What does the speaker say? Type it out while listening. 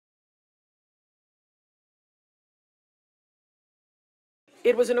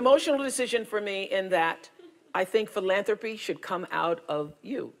It was an emotional decision for me in that I think philanthropy should come out of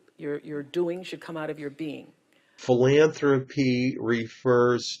you. Your doing should come out of your being. Philanthropy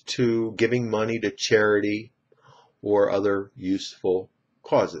refers to giving money to charity or other useful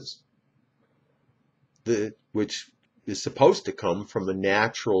causes, which is supposed to come from a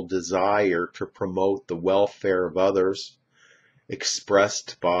natural desire to promote the welfare of others,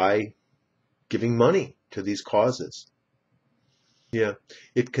 expressed by giving money to these causes. Yeah,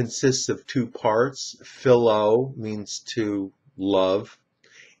 it consists of two parts. Philo means to love.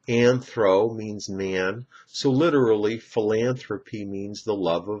 Anthro means man. So literally, philanthropy means the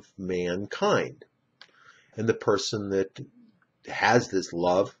love of mankind. And the person that has this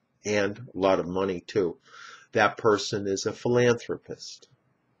love and a lot of money too, that person is a philanthropist.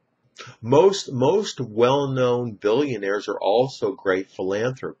 Most well-known billionaires are also great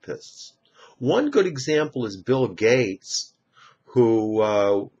philanthropists. One good example is Bill Gates, who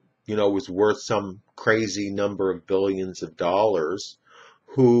was worth some crazy number of billions of dollars,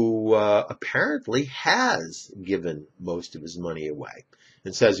 who apparently has given most of his money away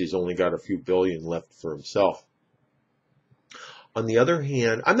and says he's only got a few billion left for himself. On the other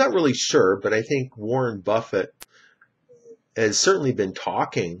hand, I'm not really sure, but I think Warren Buffett has certainly been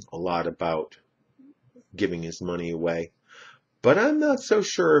talking a lot about giving his money away, but I'm not so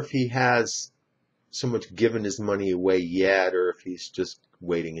sure if he has so much given his money away yet, or if he's just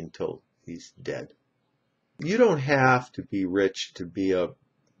waiting until he's dead. You don't have to be rich to be a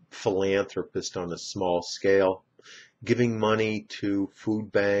philanthropist on a small scale. Giving money to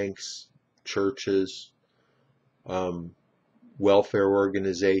food banks, churches, welfare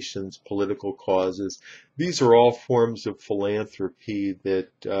organizations, political causes, these are all forms of philanthropy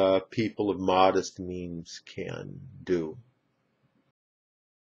that people of modest means can do.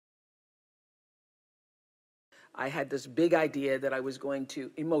 I had this big idea that I was going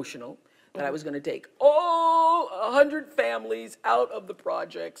to, emotional, that I was going to take all 100 families out of the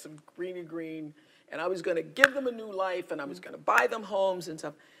projects of Green, and I was going to give them a new life, and I was going to buy them homes and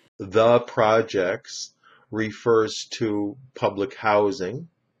stuff. The projects refers to public housing,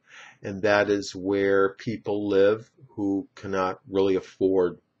 and that is where people live who cannot really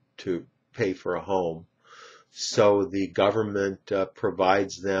afford to pay for a home. So the government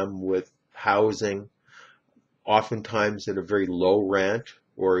provides them with housing, oftentimes at a very low rent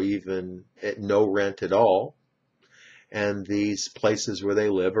or even at no rent at all. And these places where they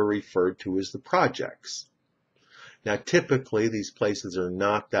live are referred to as the projects. Now, typically, these places are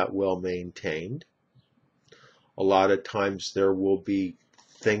not that well maintained. A lot of times there will be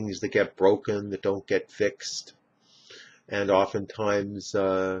things that get broken that don't get fixed. And oftentimes,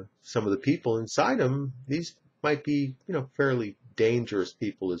 some of the people inside them, these might be, fairly dangerous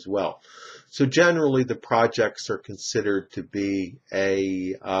people as well. So generally, the projects are considered to be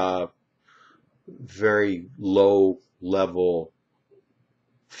a very low-level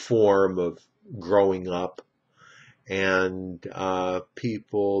form of growing up. And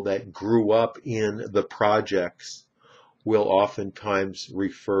people that grew up in the projects will oftentimes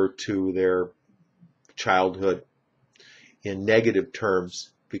refer to their childhood in negative terms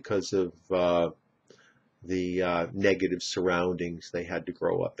because of the negative surroundings they had to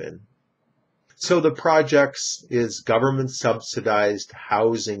grow up in. So the projects is government subsidized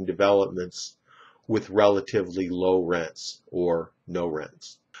housing developments with relatively low rents or no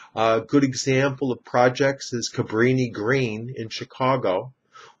rents. A good example of projects is Cabrini Green in Chicago,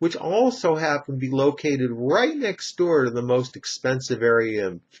 which also happened to be located right next door to the most expensive area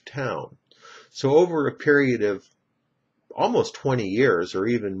of town. So over a period of almost 20 years or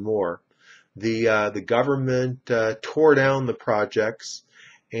even more, the government tore down the projects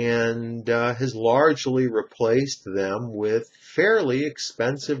and has largely replaced them with fairly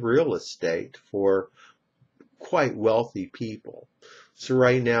expensive real estate for quite wealthy people. So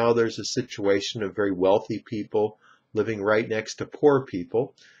right now there's a situation of very wealthy people living right next to poor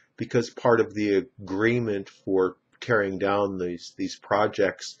people because part of the agreement for tearing down these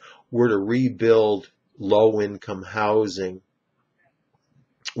projects were to rebuild low-income housing,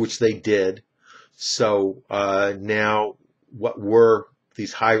 which they did. So now what were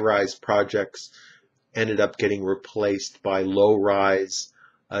these high-rise projects ended up getting replaced by low-rise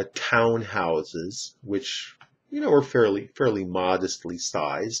townhouses, which are fairly modestly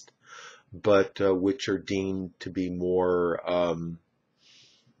sized, but which are deemed to be more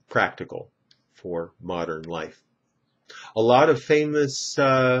practical for modern life. A lot of famous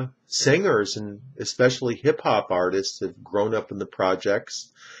singers and especially hip-hop artists have grown up in the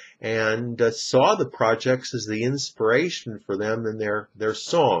projects and saw the projects as the inspiration for them and their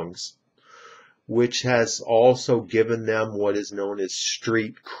songs. which has also given them what is known as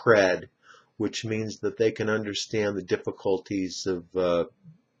street cred, which means that they can understand the difficulties of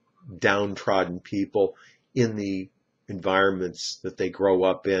downtrodden people in the environments that they grow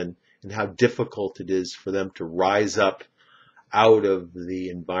up in, and how difficult it is for them to rise up out of the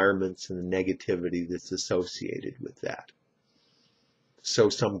environments and the negativity that's associated with that. So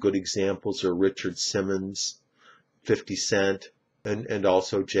some good examples are Richard Simmons, 50 Cent, and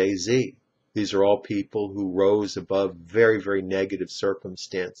also Jay-Z. These are all people who rose above very, very negative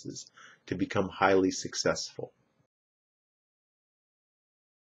circumstances to become highly successful.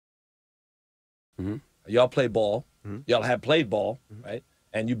 Y'all play ball. Y'all have played ball, right?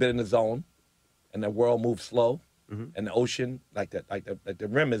 And you've been in the zone, and the world moves slow, and the ocean, like the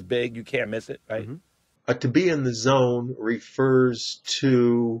rim is big, you can't miss it, right? To be in the zone refers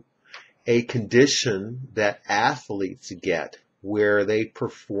to a condition that athletes get where they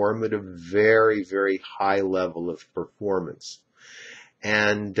perform at a very, very high level of performance.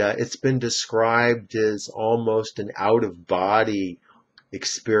 And it's been described as almost an out-of-body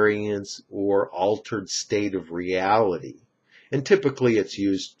experience or altered state of reality. And typically it's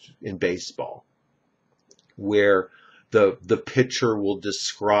used in baseball, where the pitcher will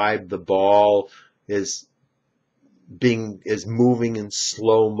describe the ball as moving in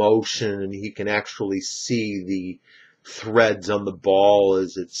slow motion, and he can actually see the threads on the ball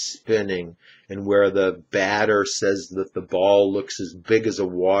as it's spinning, and where the batter says that the ball looks as big as a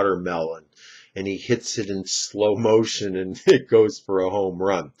watermelon, and he hits it in slow motion and it goes for a home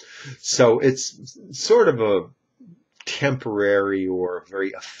run. So it's sort of a temporary or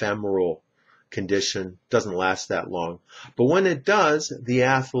very ephemeral condition, doesn't last that long. But when it does, the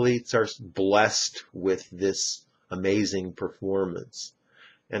athletes are blessed with this amazing performance,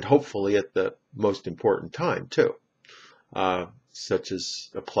 and hopefully at the most important time too, such as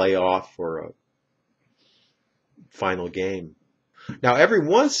a playoff or a final game. Now, every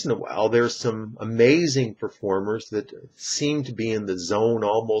once in a while, there's some amazing performers that seem to be in the zone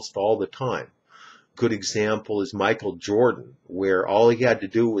almost all the time. Good example is Michael Jordan, where all he had to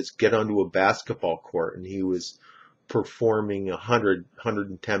do was get onto a basketball court and he was performing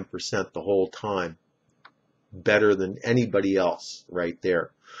 110% the whole time, better than anybody else right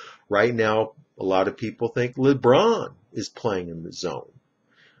there. Right now, a lot of people think LeBron is playing in the zone,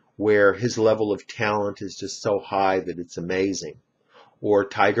 where his level of talent is just so high that it's amazing. Or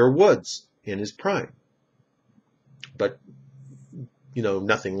Tiger Woods in his prime. But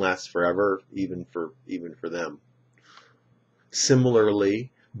nothing lasts forever, even for them.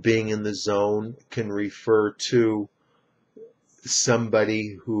 Similarly, being in the zone can refer to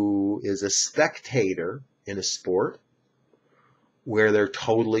somebody who is a spectator in a sport where they're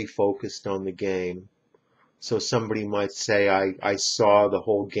totally focused on the game. So somebody might say, I saw the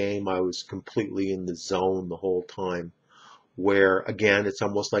whole game, I was completely in the zone the whole time. Where, again, it's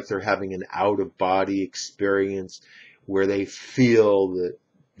almost like they're having an out-of-body experience where they feel that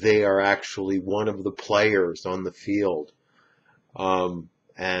they are actually one of the players on the field.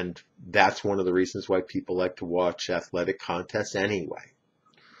 And that's one of the reasons why people like to watch athletic contests anyway.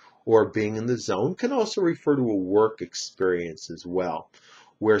 Or being in the zone can also refer to a work experience as well,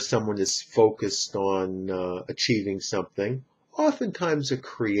 where someone is focused on achieving something, oftentimes a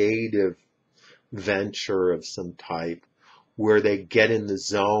creative venture of some type, where they get in the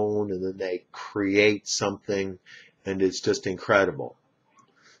zone and then they create something, and it's just incredible.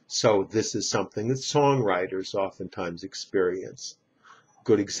 So this is something that songwriters oftentimes experience.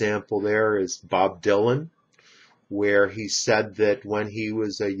 Good example there is Bob Dylan, where he said that when he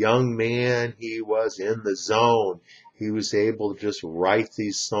was a young man, he was in the zone. He was able to just write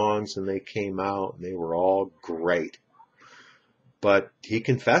these songs and they came out and they were all great. But he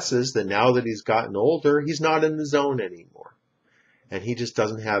confesses that now that he's gotten older, he's not in the zone anymore. And he just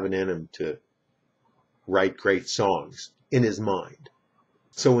doesn't have it in him to write great songs in his mind.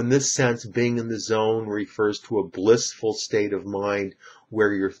 So in this sense, being in the zone refers to a blissful state of mind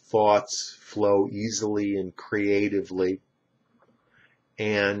where your thoughts flow easily and creatively,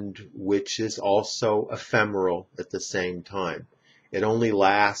 and which is also ephemeral at the same time. It only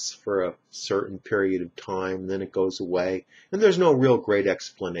lasts for a certain period of time, then it goes away, and there's no real great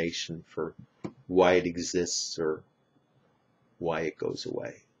explanation for why it exists or why it goes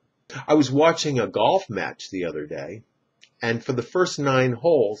away. I was watching a golf match the other day, and for the first 9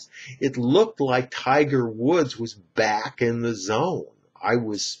 holes, it looked like Tiger Woods was back in the zone. I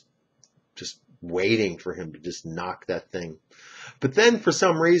was just waiting for him to just knock that thing. But then for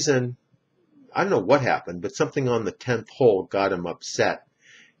some reason, I don't know what happened, but something on the 10th hole got him upset.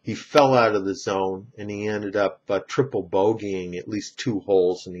 he fell out of the zone and he ended up triple bogeying at least 2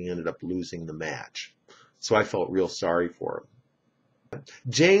 holes, and he ended up losing the match. So I felt real sorry for him.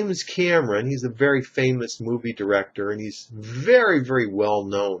 James Cameron, he's a very famous movie director, and he's very, very well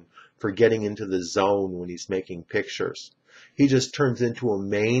known for getting into the zone when he's making pictures. He just turns into a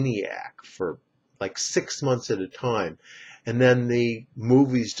maniac for like 6 months at a time, and then the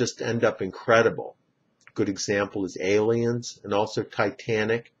movies just end up incredible. Good example is Aliens and also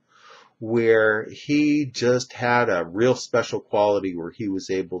Titanic, where he just had a real special quality where he was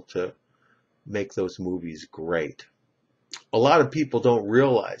able to make those movies great. A lot of people don't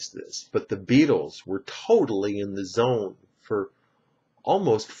realize this, but the Beatles were totally in the zone for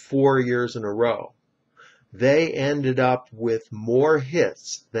almost 4 years in a row. They ended up with more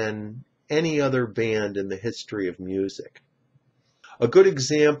hits than any other band in the history of music. A good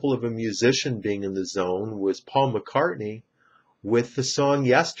example of a musician being in the zone was Paul McCartney with the song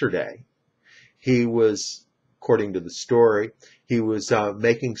Yesterday. He was, according to the story, he was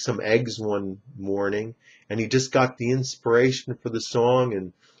making some eggs one morning, and he just got the inspiration for the song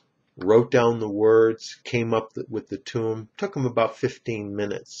and wrote down the words, came up with the tune. Took him about 15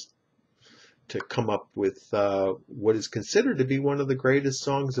 minutes to come up with what is considered to be one of the greatest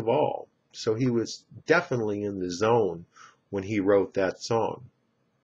songs of all. So he was definitely in the zone when he wrote that song.